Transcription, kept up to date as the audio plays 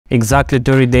exactly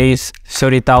 30 days,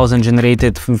 30,000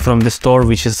 generated from the store,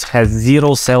 which has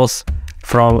 0 sales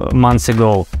from months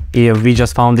ago. If we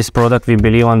just found this product, we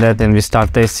believe on that, and we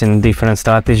start testing different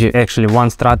strategy, actually one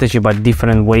strategy, but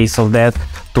different ways of that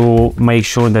to make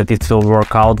sure that it will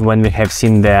work out when we have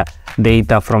seen the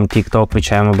data from TikTok,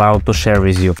 which I am about to share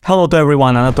with you. Hello to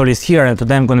everyone, Anatoly is here, and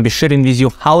today I'm going to be sharing with you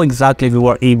how exactly we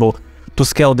were able to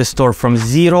scale the store from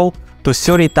 0 to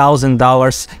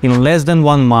 $30,000 in less than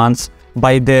 1 month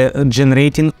by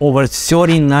generating over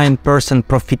 39%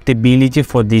 profitability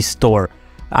for this store.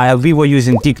 We were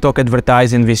using TikTok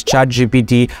advertising with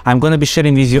ChatGPT. I'm going to be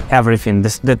sharing with you everything,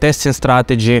 the testing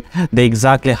strategy,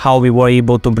 exactly how we were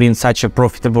able to bring such a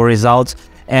profitable results,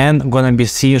 and I'm going to be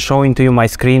showing to you my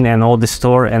screen and all the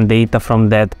store and data from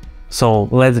that. So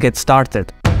let's get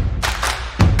started.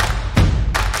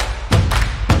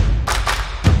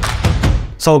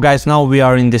 So guys, now we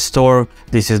are in the store.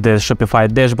 This is the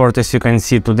Shopify dashboard. As you can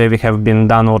see, today we have been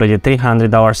done already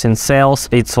 $300 in sales.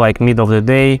 It's like mid of the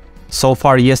day. So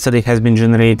far, yesterday has been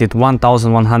generated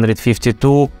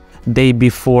 1,152. Day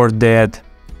before that,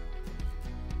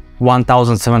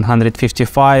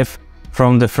 1,755.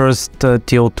 From the first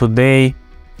till today,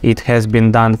 it has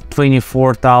been done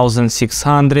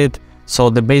 24,600.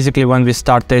 So basically, when we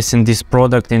start testing this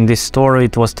product in this store,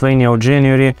 it was 20th of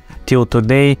January till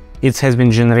today. It has been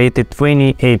generated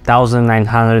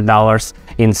 $28,900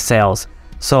 in sales.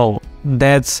 So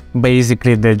that's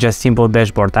basically the just simple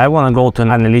dashboard. I want to go to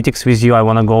analytics with you. I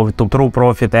want to go to True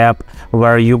Profit app,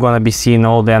 where you're going to be seeing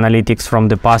all the analytics from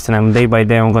the past, and day by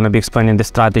day I'm going to be explaining the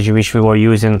strategy which we were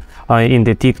using in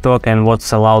the TikTok and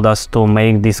what's allowed us to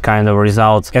make this kind of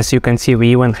results. As you can see,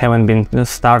 we even haven't been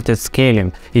started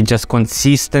scaling. It's just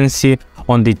consistency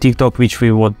on the TikTok, which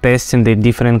we were testing the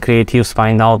different creatives,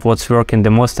 find out what's working the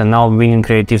most, and now winning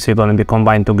creatives we're going to be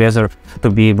combined together to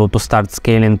be able to start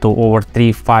scaling to over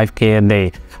 5K a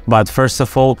day. But first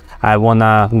of all, I want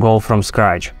to go from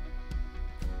scratch.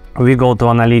 We go to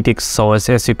analytics. So as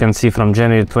you can see, from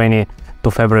January 20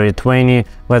 to February 20,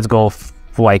 let's go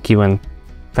like even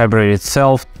February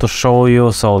itself to show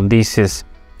you. So this is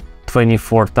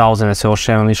 24,000, as I was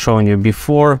showing you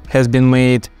before, has been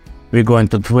made. We're going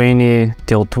to 20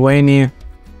 till 20.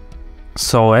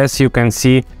 So as you can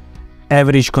see,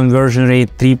 average conversion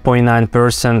rate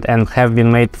 3.9% and have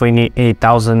been made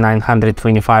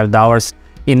 $28,925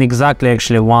 in exactly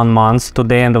actually 1 month. To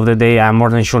the end of the day, I'm more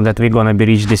than sure that we're gonna be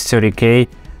reach this 30K.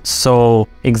 So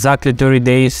exactly 30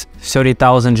 days,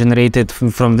 30,000 generated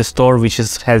from the store, which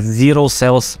has 0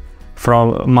 sales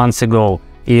from months ago.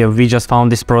 If we just found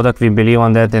this product, we believe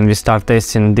on that, and we start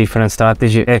testing different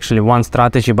strategy, actually one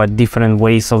strategy, but different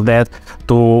ways of that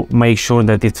to make sure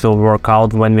that it will work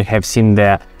out when we have seen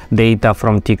the data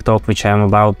from TikTok, which I am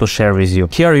about to share with you.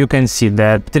 Here you can see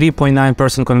that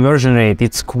 3.9% conversion rate.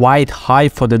 It's quite high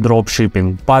for the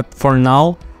dropshipping, but for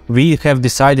now, we have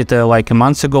decided like a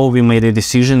month ago, we made a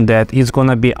decision that it's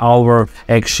gonna be our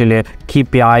actually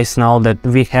KPIs now, that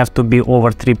we have to be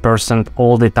over 3%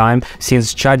 all the time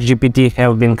since ChatGPT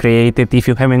have been created. If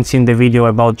you haven't seen the video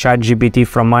about ChatGPT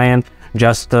from my end,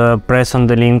 just press on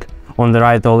the link on the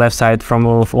right or left side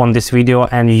on this video,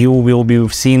 and you will be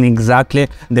seeing exactly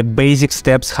the basic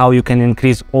steps how you can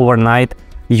increase overnight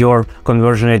your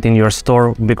conversion rate in your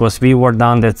store, because we were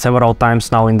done that several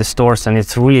times now in the stores, and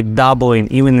it's really doubling,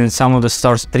 even in some of the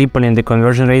stores tripling the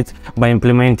conversion rate by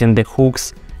implementing the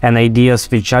hooks and ideas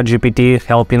with ChatGPT,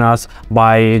 helping us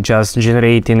by just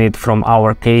generating it from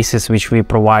our cases which we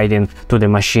providing to the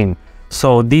machine.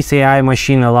 So this AI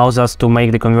machine allows us to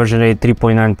make the conversion rate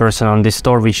 3.9% on this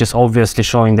store, which is obviously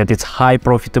showing that it's high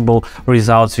profitable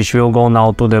results, which will go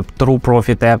now to the True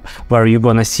Profit app, where you're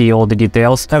gonna see all the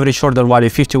details. Average order value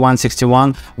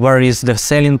 51.61, whereas the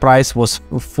selling price was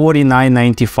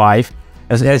 49.95.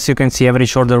 As you can see,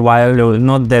 average order value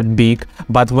not that big,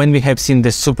 but when we have seen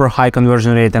the super high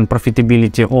conversion rate and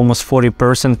profitability almost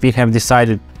 40%, we have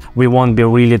decided we won't be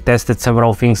really tested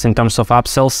several things in terms of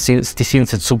upsells since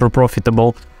it's super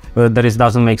profitable.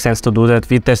 Doesn't make sense to do that.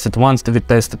 We tested once, we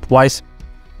tested twice.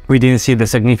 We didn't see the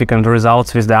significant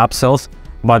results with the upsells,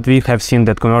 but we have seen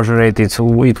that conversion rate, it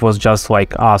was just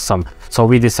like awesome. So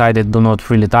we decided do not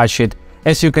really touch it.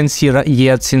 As you can see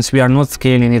yet, since we are not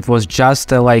scaling, it was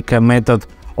just like a method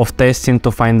of testing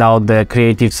to find out the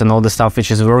creatives and all the stuff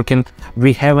which is working.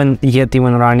 We haven't yet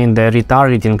even running the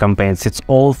retargeting campaigns. It's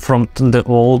all from the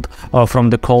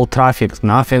cold traffic,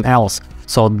 nothing else.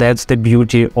 So that's the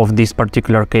beauty of this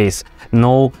particular case.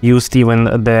 No used even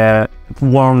the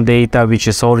warm data, which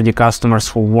is already customers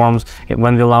who warms.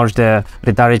 When we launch the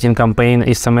retargeting campaign,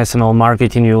 SMS and all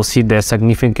marketing, you'll see the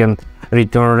significant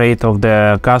return rate of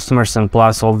the customers, and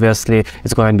plus obviously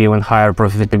it's going to be even higher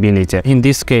profitability. In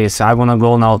this case, I want to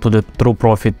go now to the true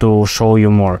profit to show you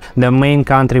more. The main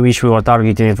country which we were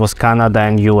targeting, it was Canada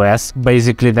and US.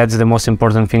 Basically that's the most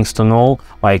important things to know,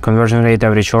 like conversion rate,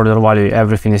 average order value,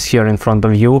 everything is here in front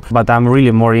of you, but I'm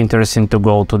really more interested to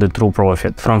go to the true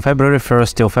profit. From February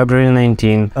 1st till February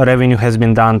 19, revenue has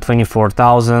been done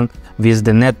 24,000 with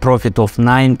the net profit of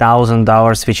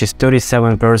 $9,000, which is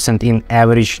 37% in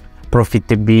average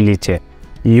profitability.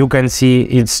 You can see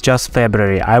it's just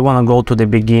February. I want to go to the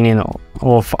beginning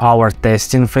of our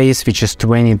testing phase, which is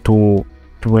 20 to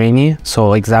 20,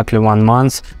 so exactly 1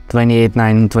 month, 28,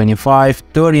 9, 25,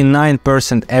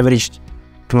 39% average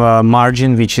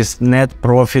margin, which is net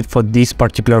profit for this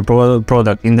particular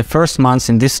product. In the first months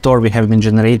in this store, we have been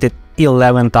generated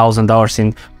 $11,000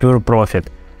 in pure profit.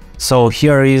 So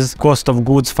here is cost of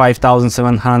goods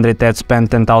 5,700, ad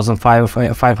spend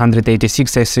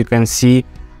 10,586, as you can see.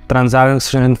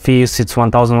 Transaction fees, it's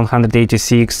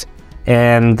 1,186,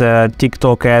 and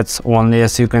TikTok ads only,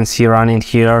 as you can see, running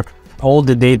here. All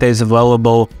the data is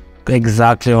available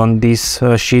exactly on this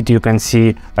sheet. You can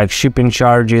see like shipping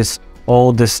charges,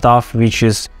 all the stuff which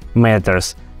is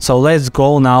matters. So let's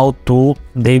go now to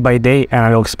day by day, and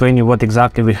I will explain you what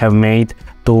exactly we have made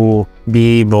to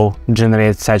be able to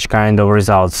generate such kind of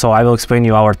results. So I will explain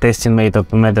you our testing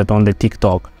method on the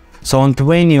TikTok. So on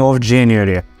 20 of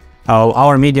January,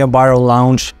 our media buyer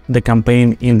launched the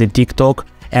campaign in the TikTok,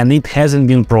 and it hasn't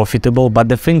been profitable. But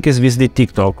the thing is with the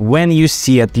TikTok, when you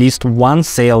see at least one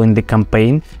sale in the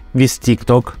campaign with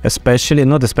TikTok, actually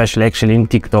in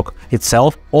TikTok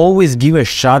itself, always give a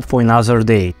shot for another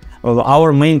day.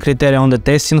 Our main criteria on the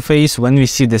testing phase, when we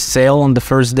see the sale on the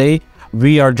first day,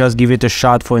 we are just give it a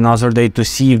shot for another day to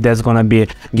see if that's gonna be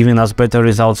giving us better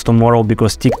results tomorrow,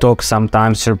 because TikTok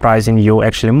sometimes surprising you,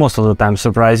 actually most of the time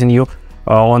surprising you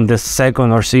on the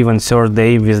second or even third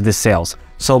day with the sales.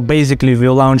 So basically we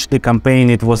launched the campaign.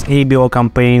 It was ABO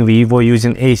campaign. We were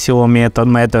using ACO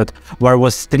method where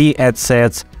was 3 ad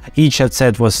sets. Each ad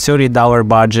set was $30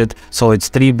 budget, so it's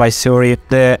 3 by 30.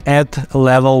 The ad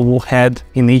level had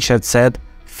in each ad set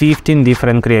 15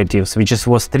 different creatives, which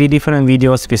was 3 different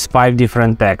videos with 5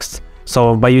 different texts.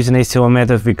 So by using ACO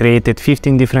method, we created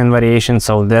 15 different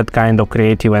variations of that kind of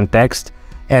creative and text.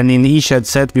 And in each ad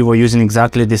set, we were using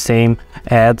exactly the same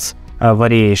ads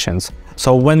variations.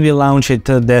 So when we launched it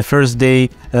the first day,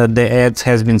 the ads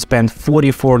has been spent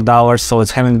 $44, so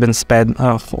it haven't been spent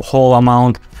a whole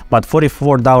amount, but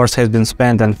 $44 has been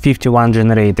spent and 51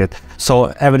 generated.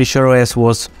 So average ROS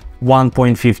was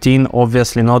 1.15,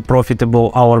 obviously not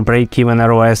profitable. Our break-even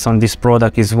ROS on this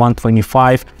product is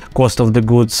 1.25. Cost of the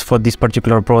goods for this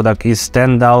particular product is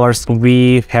 $10.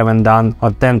 We haven't done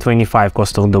a 10.25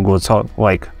 cost of the goods, so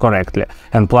like correctly,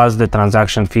 and plus the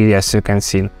transaction fee, as you can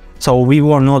see. So we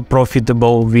were not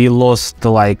profitable. We lost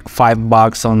like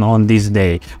 $5 on this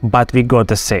day, but we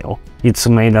got a sale. It's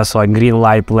made us like green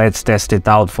light, let's test it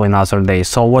out for another day.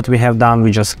 So what we have done, we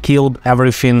just killed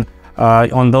everything.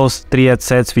 On those 3 ad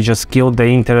sets, we just killed the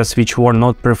interests which were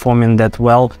not performing that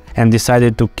well and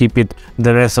decided to keep it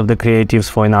the rest of the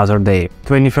creatives for another day.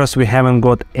 21st, we haven't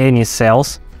got any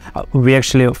sales. We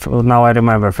actually, now I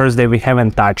remember, first day we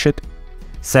haven't touched it.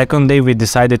 Second day we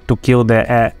decided to kill the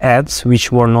ads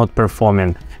which were not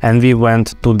performing, and we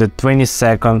went to the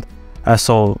 22nd.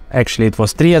 So actually it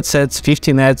was 3 ad sets,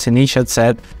 15 ads in each ad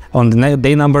set. On the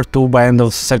day number 2, by end of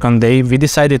the second day, we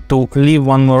decided to leave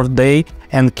one more day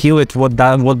and kill it what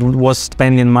was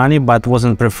spending money but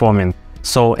wasn't performing.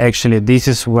 So actually this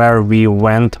is where we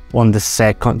went on the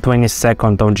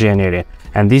 22nd of January.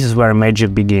 And this is where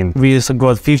magic begins. We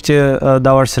got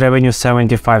 $50 revenue,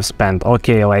 75 spent.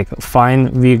 Okay, like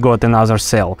fine, we got another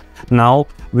sale. Now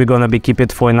we're gonna be keep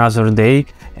it for another day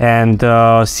and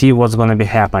see what's gonna be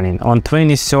happening. On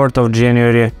 23rd of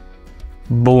January,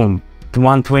 boom,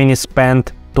 120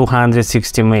 spent,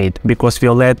 260 made, because we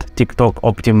let TikTok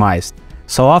optimize.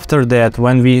 So after that,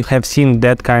 when we have seen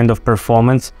that kind of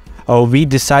performance, we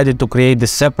decided to create the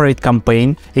separate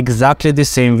campaign, exactly the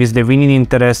same with the winning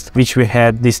interest which we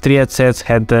had. These 3 ad sets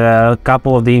had a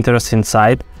couple of the interests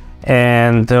inside,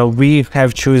 and we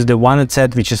have choose the one ad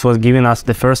set which was giving us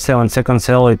the first sale and second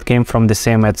sale. It came from the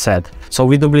same ad set, so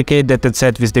we duplicate that ad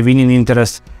set with the winning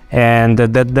interest, and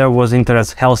that there was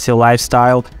interest healthy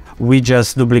lifestyle. We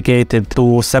just duplicated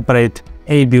to separate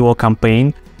ABO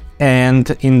campaign,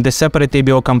 and in the separate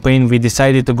ABO campaign we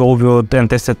decided to go with and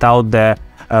tested out the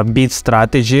bid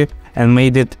strategy and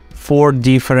made it 4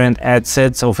 different ad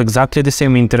sets of exactly the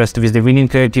same interest with the winning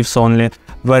creatives only,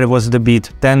 where it was the bid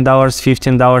 $10,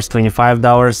 $15,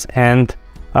 $25 and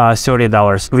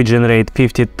 $30. We generate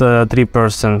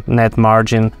 53% net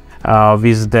margin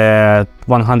with the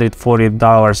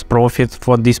 $140 profit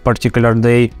for this particular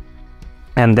day,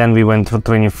 and then we went to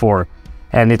 24,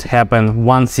 and it happened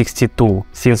 162.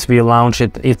 Since we launched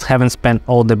it, it haven't spent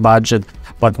all the budget,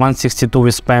 but 162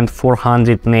 we spent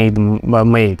 400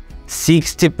 made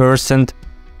 60%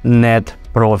 net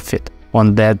profit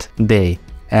on that day.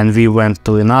 And we went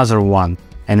to another one,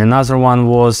 and another one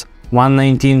was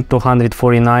 119,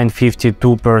 249,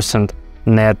 52%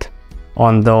 net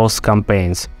on those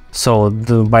campaigns. So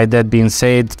by that being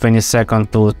said,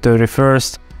 22nd to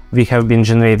 31st, we have been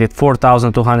generated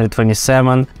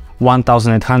 4,227,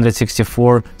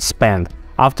 1,864 spent.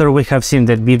 After we have seen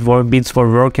that bids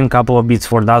were working, couple of bids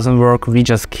for doesn't work, we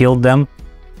just killed them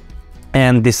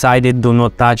and decided do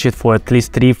not touch it for at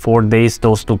least 3-4 days,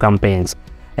 those two campaigns,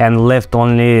 and left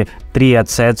only 3 ad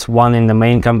sets, 1 in the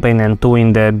main campaign and 2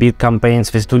 in the bid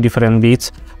campaigns with 2 different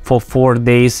bids for 4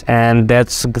 days, and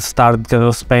that's start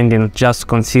spending just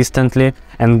consistently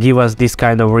and give us this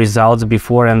kind of results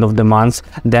before end of the month.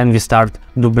 Then we start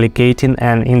duplicating,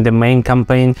 and in the main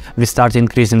campaign we start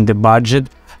increasing the budget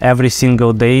every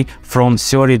single day from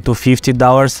 $30 to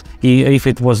 $50. If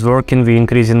it was working, we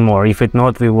increasing more. If it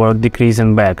not, we were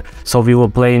decreasing back. So we were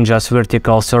playing just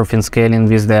vertical surfing, scaling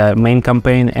with the main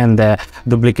campaign, and the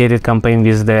duplicated campaign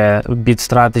with the bid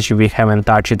strategy we haven't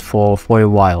touched it for a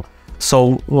while.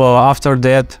 So after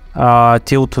that,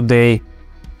 till today,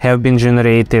 have been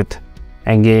generated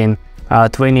again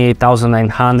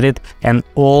 28,900, and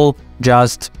all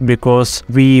just because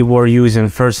we were using,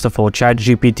 first of all,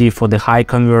 ChatGPT for the high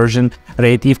conversion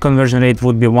rate. If conversion rate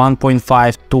would be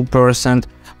 1.52%,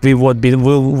 we would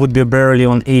be barely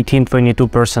on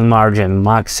 18-22% margin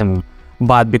maximum.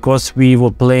 But because we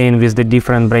were playing with the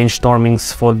different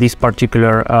brainstormings for this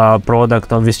particular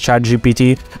product of this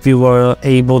ChatGPT, we were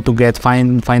able to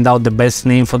find out the best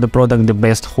name for the product, the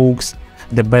best hooks,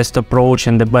 the best approach,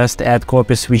 and the best ad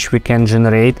copies which we can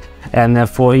generate. And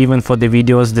even for the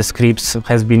videos, the scripts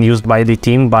has been used by the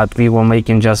team, but we were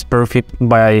making just perfect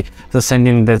by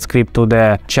sending the script to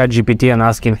the ChatGPT and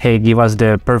asking, hey, give us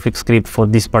the perfect script for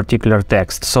this particular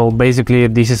text. So basically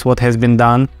this is what has been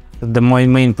done. The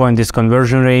main point is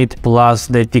conversion rate plus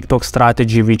the TikTok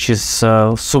strategy, which is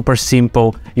super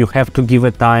simple. You have to give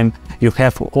it time. You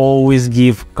have always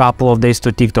give couple of days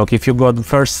to TikTok. If you got the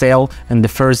first sale and the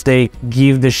first day,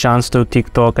 give the chance to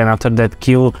TikTok, and after that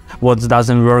kill what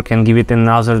doesn't work and give it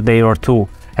another day or 2.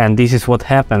 And this is what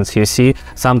happens. You see,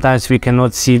 sometimes we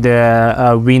cannot see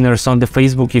the winners on the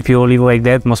Facebook. If you live like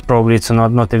that, most probably it's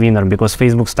not a winner, because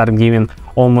Facebook start giving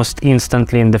almost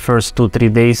instantly in the first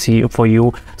 2-3 days for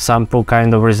you sample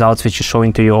kind of results which is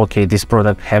showing to you, okay, this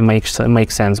product makes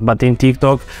sense. But in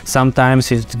TikTok, sometimes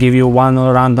it give you 1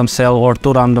 random sale or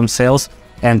 2 random sales,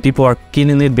 and people are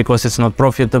killing it because it's not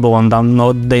profitable on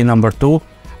day number 2.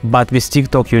 But with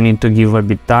TikTok you need to give a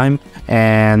bit time,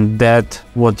 and that's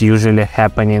what usually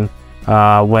happening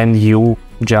when you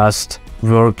just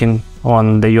working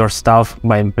on your stuff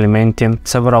by implementing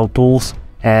several tools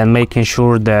and making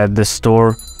sure that the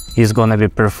store is gonna be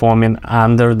performing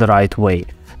under the right way.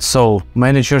 So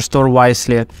manage your store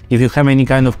wisely. If you have any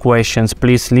kind of questions,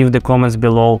 please leave the comments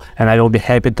below and I will be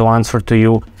happy to answer to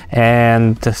you,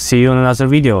 and see you in another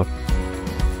video.